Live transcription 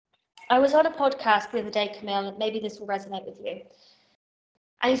I was on a podcast the other day, Camille, and maybe this will resonate with you.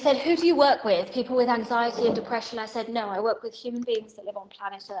 And he said, who do you work with? People with anxiety and depression? I said, no, I work with human beings that live on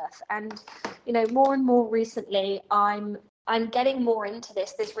planet Earth. And, you know, more and more recently, I'm getting more into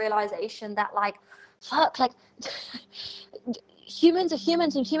this realization that, like, fuck, like, humans are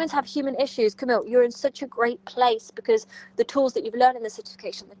humans and humans have human issues. Camille, you're in such a great place because the tools that you've learned in the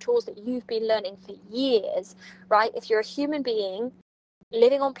certification, the tools that you've been learning for years, right? If you're a human being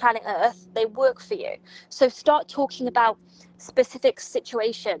living on planet Earth, they work for you. So start talking about specific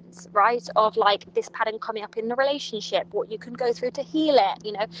situations, right? Of like this pattern coming up in the relationship, what you can go through to heal it,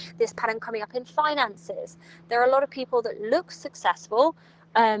 you know, this pattern coming up in finances. There are a lot of people that look successful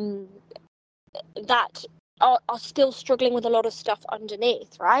that are still struggling with a lot of stuff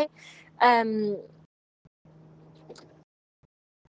underneath, right?